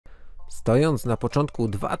Stojąc na początku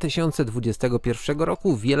 2021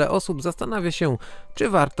 roku, wiele osób zastanawia się, czy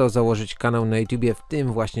warto założyć kanał na YouTube w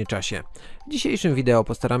tym właśnie czasie. W dzisiejszym wideo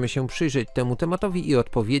postaramy się przyjrzeć temu tematowi i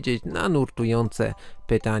odpowiedzieć na nurtujące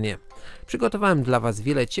pytanie. Przygotowałem dla Was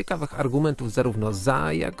wiele ciekawych argumentów zarówno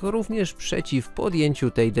za, jak również przeciw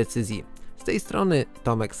podjęciu tej decyzji. Z tej strony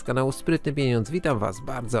Tomek z kanału Sprytny Pieniądz. Witam Was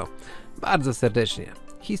bardzo serdecznie.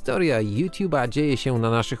 Historia YouTube'a dzieje się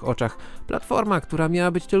na naszych oczach. Platforma, która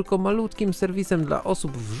miała być tylko malutkim serwisem dla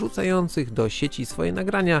osób wrzucających do sieci swoje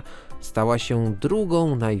nagrania, stała się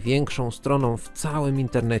drugą największą stroną w całym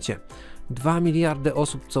internecie. 2 miliardy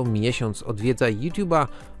osób co miesiąc odwiedza YouTube'a,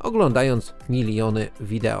 oglądając miliony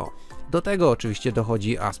wideo. Do tego oczywiście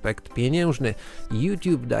dochodzi aspekt pieniężny.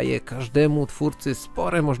 YouTube daje każdemu twórcy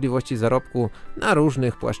spore możliwości zarobku na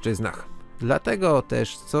różnych płaszczyznach. Dlatego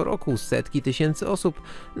też co roku setki tysięcy osób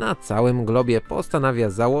na całym globie postanawia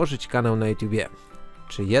założyć kanał na YouTube.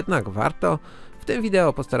 Czy jednak warto? W tym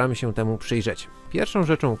wideo postaramy się temu przyjrzeć. Pierwszą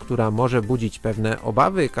rzeczą, która może budzić pewne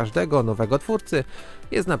obawy każdego nowego twórcy,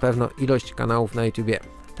 jest na pewno ilość kanałów na YouTube.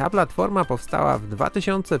 Ta platforma powstała w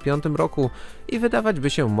 2005 roku i wydawać by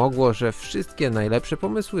się mogło, że wszystkie najlepsze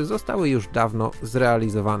pomysły zostały już dawno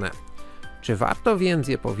zrealizowane. Czy warto więc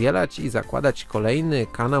je powielać i zakładać kolejny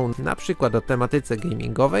kanał, na przykład o tematyce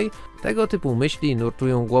gamingowej? Tego typu myśli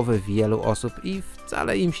nurtują głowy wielu osób i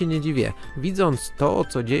wcale im się nie dziwię. Widząc to,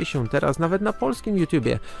 co dzieje się teraz nawet na polskim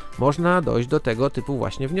YouTubie, można dojść do tego typu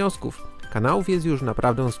właśnie wniosków. Kanałów jest już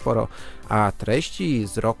naprawdę sporo, a treści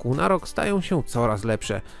z roku na rok stają się coraz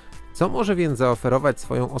lepsze. Co może więc zaoferować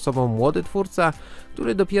swoją osobą młody twórca,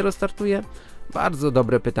 który dopiero startuje? Bardzo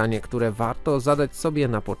dobre pytanie, które warto zadać sobie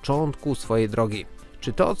na początku swojej drogi.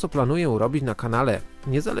 Czy to, co planuję robić na kanale,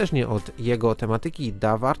 niezależnie od jego tematyki,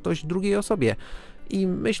 da wartość drugiej osobie? I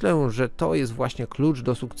myślę, że to jest właśnie klucz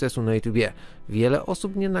do sukcesu na YouTubie. Wiele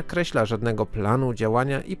osób nie nakreśla żadnego planu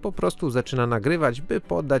działania i po prostu zaczyna nagrywać, by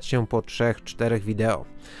poddać się po 3-4 wideo.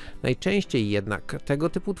 Najczęściej jednak tego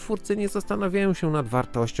typu twórcy nie zastanawiają się nad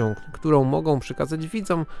wartością, którą mogą przekazać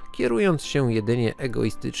widzom, kierując się jedynie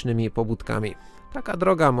egoistycznymi pobudkami. Taka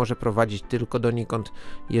droga może prowadzić tylko donikąd.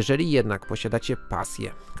 Jeżeli jednak posiadacie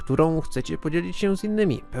pasję, którą chcecie podzielić się z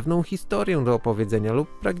innymi, pewną historię do opowiedzenia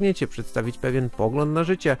lub pragniecie przedstawić pewien pogląd na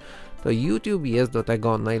życie, to YouTube jest do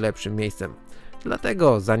tego najlepszym miejscem.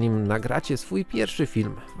 Dlatego zanim nagracie swój pierwszy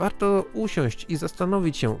film, warto usiąść i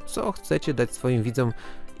zastanowić się, co chcecie dać swoim widzom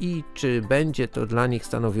i czy będzie to dla nich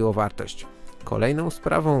stanowiło wartość. Kolejną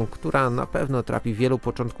sprawą, która na pewno trapi wielu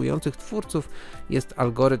początkujących twórców, jest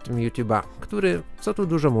algorytm YouTube'a, który, co tu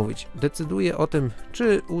dużo mówić, decyduje o tym,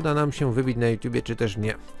 czy uda nam się wybić na YouTubie, czy też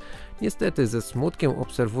nie. Niestety ze smutkiem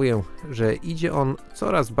obserwuję, że idzie on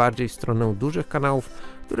coraz bardziej w stronę dużych kanałów,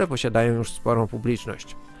 które posiadają już sporą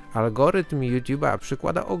publiczność. Algorytm YouTube'a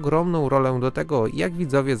przykłada ogromną rolę do tego, jak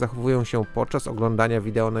widzowie zachowują się podczas oglądania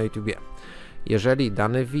wideo na YouTubie. Jeżeli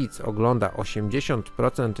dany widz ogląda 80%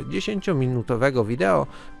 10-minutowego wideo,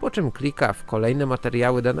 po czym klika w kolejne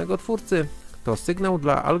materiały danego twórcy, to sygnał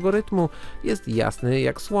dla algorytmu jest jasny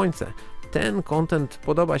jak słońce. Ten content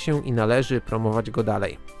podoba się i należy promować go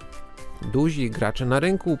dalej. Duzi gracze na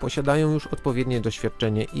rynku posiadają już odpowiednie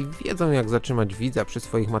doświadczenie i wiedzą, jak zatrzymać widza przy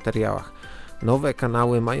swoich materiałach. Nowe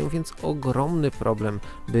kanały mają więc ogromny problem,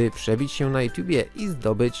 by przebić się na YouTubie i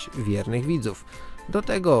zdobyć wiernych widzów. Do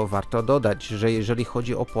tego warto dodać, że jeżeli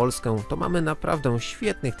chodzi o Polskę, to mamy naprawdę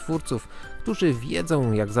świetnych twórców, którzy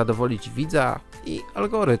wiedzą, jak zadowolić widza i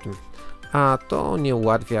algorytm. A to nie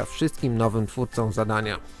ułatwia wszystkim nowym twórcom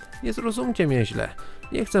zadania. Nie zrozumcie mnie źle.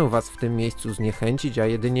 Nie chcę Was w tym miejscu zniechęcić, a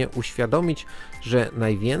jedynie uświadomić, że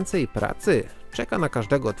najwięcej pracy czeka na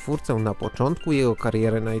każdego twórcę na początku jego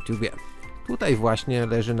kariery na YouTubie. Tutaj właśnie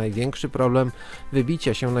leży największy problem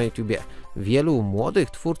wybicia się na YouTubie. Wielu młodych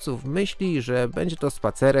twórców myśli, że będzie to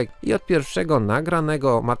spacerek i od pierwszego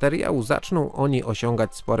nagranego materiału zaczną oni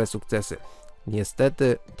osiągać spore sukcesy.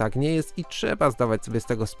 Niestety tak nie jest i trzeba zdawać sobie z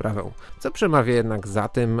tego sprawę. Co przemawia jednak za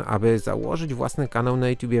tym, aby założyć własny kanał na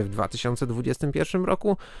YouTube w 2021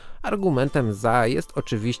 roku? Argumentem za jest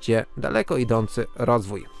oczywiście daleko idący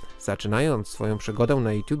rozwój. Zaczynając swoją przygodę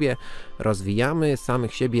na YouTubie, rozwijamy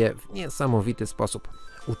samych siebie w niesamowity sposób.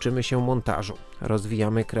 Uczymy się montażu,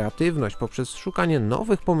 rozwijamy kreatywność poprzez szukanie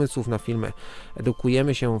nowych pomysłów na filmy,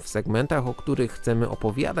 edukujemy się w segmentach, o których chcemy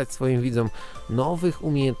opowiadać swoim widzom, nowych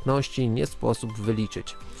umiejętności nie sposób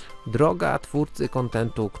wyliczyć. Droga twórcy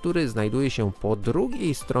kontentu, który znajduje się po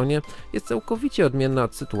drugiej stronie, jest całkowicie odmienna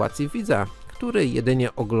od sytuacji widza, który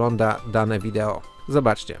jedynie ogląda dane wideo.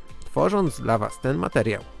 Zobaczcie. Tworząc dla Was ten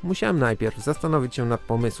materiał, musiałem najpierw zastanowić się nad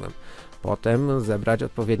pomysłem. Potem zebrać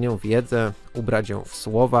odpowiednią wiedzę, ubrać ją w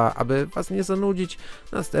słowa, aby Was nie zanudzić,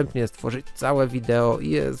 następnie stworzyć całe wideo i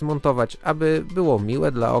je zmontować, aby było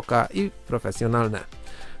miłe dla oka i profesjonalne.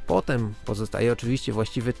 Potem pozostaje oczywiście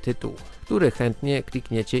właściwy tytuł, który chętnie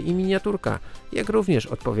klikniecie, i miniaturka, jak również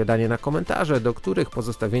odpowiadanie na komentarze, do których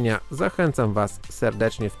pozostawienia zachęcam Was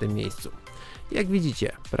serdecznie w tym miejscu. Jak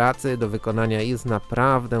widzicie, pracy do wykonania jest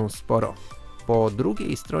naprawdę sporo. Po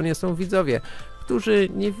drugiej stronie są widzowie, którzy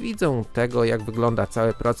nie widzą tego, jak wygląda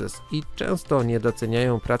cały proces i często nie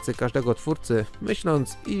doceniają pracy każdego twórcy,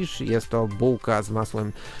 myśląc, iż jest to bułka z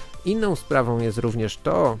masłem. Inną sprawą jest również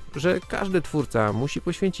to, że każdy twórca musi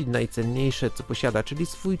poświęcić najcenniejsze, co posiada, czyli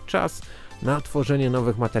swój czas na tworzenie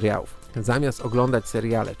nowych materiałów. Zamiast oglądać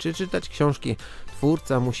seriale czy czytać książki,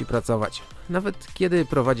 twórca musi pracować. Nawet kiedy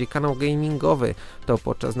prowadzi kanał gamingowy, to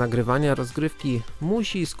podczas nagrywania rozgrywki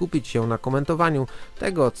musi skupić się na komentowaniu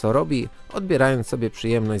tego, co robi, odbierając sobie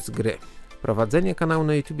przyjemność z gry. Prowadzenie kanału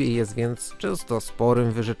na YouTube jest więc często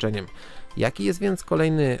sporym wyrzeczeniem. Jaki jest więc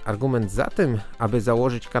kolejny argument za tym, aby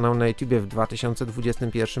założyć kanał na YouTube w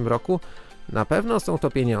 2021 roku? Na pewno są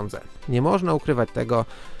to pieniądze. Nie można ukrywać tego,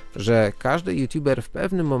 że każdy YouTuber w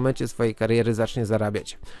pewnym momencie swojej kariery zacznie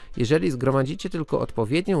zarabiać. Jeżeli zgromadzicie tylko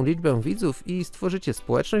odpowiednią liczbę widzów i stworzycie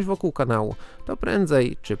społeczność wokół kanału, to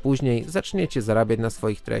prędzej czy później zaczniecie zarabiać na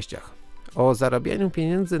swoich treściach. O zarabianiu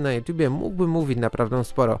pieniędzy na YouTube mógłbym mówić naprawdę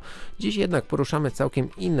sporo. Dziś jednak poruszamy całkiem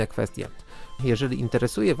inne kwestie. Jeżeli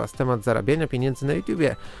interesuje Was temat zarabiania pieniędzy na YouTube,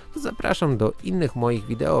 to zapraszam do innych moich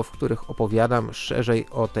wideo, w których opowiadam szerzej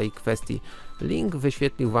o tej kwestii. Link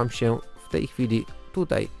wyświetlił Wam się w tej chwili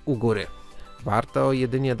tutaj u góry. Warto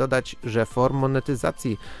jedynie dodać, że form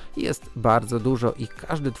monetyzacji jest bardzo dużo i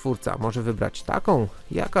każdy twórca może wybrać taką,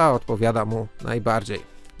 jaka odpowiada mu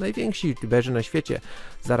najbardziej. Najwięksi youtuberzy na świecie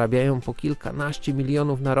zarabiają po kilkanaście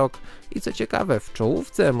milionów na rok i co ciekawe, w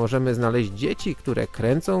czołówce możemy znaleźć dzieci, które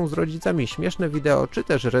kręcą z rodzicami śmieszne wideo czy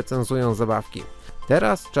też recenzują zabawki.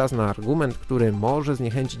 Teraz czas na argument, który może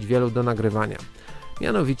zniechęcić wielu do nagrywania.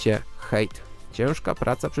 Mianowicie hejt. Ciężka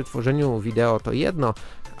praca przy tworzeniu wideo to jedno,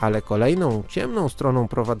 ale kolejną ciemną stroną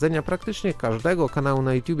prowadzenia praktycznie każdego kanału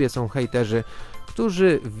na YouTube są hejterzy,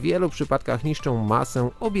 którzy w wielu przypadkach niszczą masę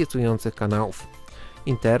obiecujących kanałów.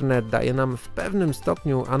 Internet daje nam w pewnym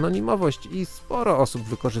stopniu anonimowość i sporo osób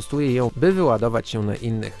wykorzystuje ją, by wyładować się na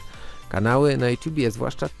innych. Kanały na YouTube,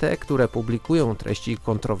 zwłaszcza te, które publikują treści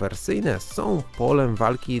kontrowersyjne, są polem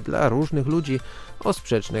walki dla różnych ludzi o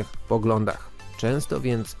sprzecznych poglądach. Często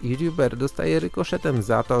więc YouTuber dostaje rykoszetem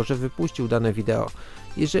za to, że wypuścił dane wideo.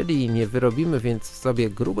 Jeżeli nie wyrobimy więc w sobie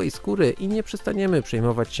grubej skóry i nie przestaniemy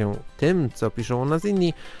przejmować się tym, co piszą o nas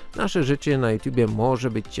inni, nasze życie na YouTube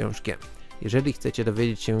może być ciężkie. Jeżeli chcecie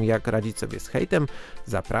dowiedzieć się, jak radzić sobie z hejtem,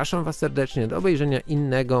 zapraszam Was serdecznie do obejrzenia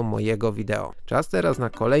innego mojego wideo. Czas teraz na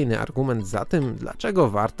kolejny argument za tym, dlaczego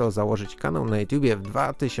warto założyć kanał na YouTube w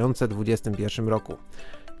 2021 roku.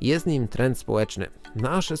 Jest nim trend społeczny.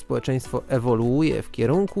 Nasze społeczeństwo ewoluuje w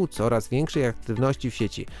kierunku coraz większej aktywności w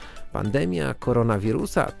sieci. Pandemia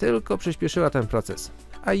koronawirusa tylko przyspieszyła ten proces,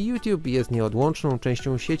 a YouTube jest nieodłączną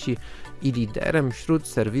częścią sieci i liderem wśród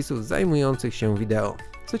serwisów zajmujących się wideo.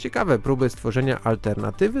 Co ciekawe, próby stworzenia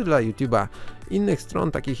alternatywy dla YouTube'a, innych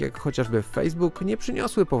stron takich jak chociażby Facebook, nie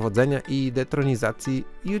przyniosły powodzenia i detronizacji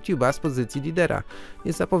YouTube'a z pozycji lidera.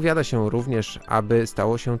 Nie zapowiada się również, aby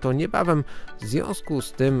stało się to niebawem. W związku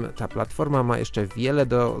z tym ta platforma ma jeszcze wiele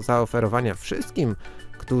do zaoferowania wszystkim,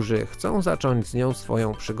 którzy chcą zacząć z nią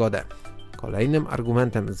swoją przygodę. Kolejnym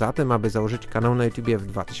argumentem za tym, aby założyć kanał na YouTube w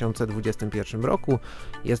 2021 roku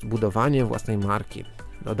jest budowanie własnej marki,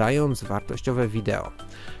 dodając wartościowe wideo,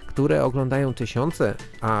 które oglądają tysiące,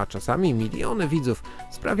 a czasami miliony widzów,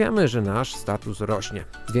 sprawiamy, że nasz status rośnie.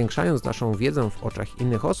 Zwiększając naszą wiedzę w oczach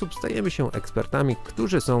innych osób, stajemy się ekspertami,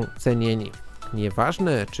 którzy są cenieni.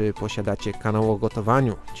 Nieważne, czy posiadacie kanał o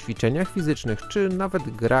gotowaniu, ćwiczeniach fizycznych, czy nawet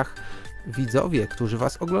grach, widzowie, którzy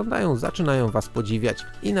Was oglądają, zaczynają Was podziwiać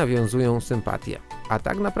i nawiązują sympatię. A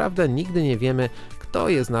tak naprawdę nigdy nie wiemy, kto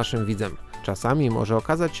jest naszym widzem. Czasami może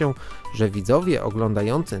okazać się, że widzowie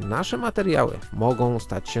oglądający nasze materiały mogą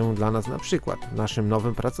stać się dla nas na przykład naszym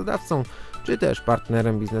nowym pracodawcą, czy też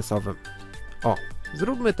partnerem biznesowym. O,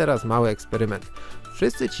 zróbmy teraz mały eksperyment.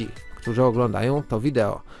 Wszyscy ci, którzy oglądają to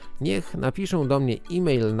wideo, niech napiszą do mnie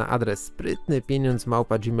e-mail na adres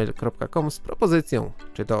sprytnypieniądz@gmail.com z propozycją,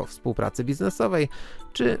 czy to współpracy biznesowej,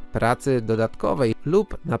 czy pracy dodatkowej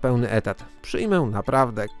lub na pełny etat. Przyjmę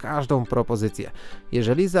naprawdę każdą propozycję.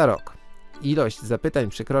 Jeżeli za rok ilość zapytań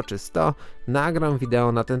przekroczy 100, nagram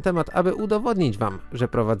wideo na ten temat, aby udowodnić Wam, że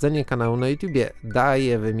prowadzenie kanału na YouTube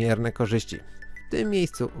daje wymierne korzyści. tym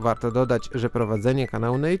miejscu warto dodać, że prowadzenie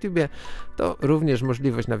kanału na YouTubie to również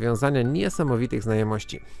możliwość nawiązania niesamowitych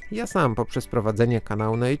znajomości. Ja sam poprzez prowadzenie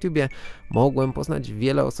kanału na YouTubie mogłem poznać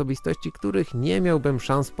wiele osobistości, których nie miałbym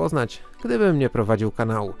szans poznać, gdybym nie prowadził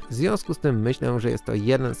kanału. W związku z tym myślę, że jest to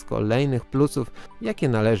jeden z kolejnych plusów, jakie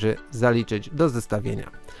należy zaliczyć do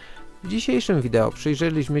zestawienia. W dzisiejszym wideo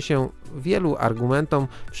przyjrzeliśmy się wielu argumentom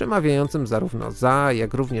przemawiającym zarówno za,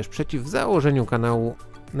 jak również przeciw założeniu kanału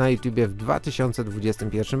na YouTubie w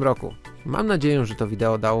 2021 roku. Mam nadzieję, że to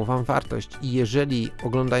wideo dało Wam wartość i jeżeli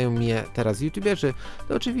oglądają mnie teraz YouTuberzy,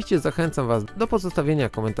 to oczywiście zachęcam Was do pozostawienia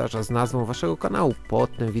komentarza z nazwą Waszego kanału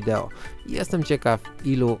pod tym wideo. Jestem ciekaw,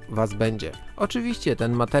 ilu Was będzie. Oczywiście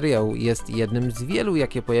ten materiał jest jednym z wielu,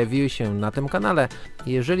 jakie pojawiły się na tym kanale.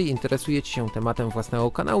 Jeżeli interesujecie się tematem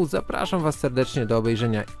własnego kanału, zapraszam Was serdecznie do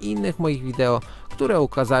obejrzenia innych moich wideo, które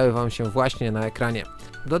ukazały Wam się właśnie na ekranie.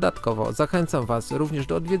 Dodatkowo zachęcam Was również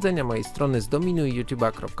do odwiedzenia mojej strony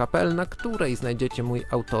zdominujyoutube.pl, na której znajdziecie mój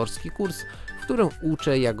autorski kurs, w którym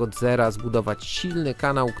uczę, jak od zera zbudować silny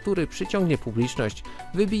kanał, który przyciągnie publiczność,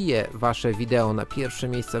 wybije Wasze wideo na pierwsze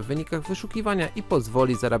miejsca w wynikach wyszukiwania i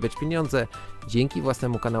pozwoli zarabiać pieniądze dzięki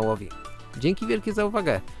własnemu kanałowi. Dzięki wielkie za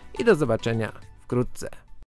uwagę i do zobaczenia wkrótce.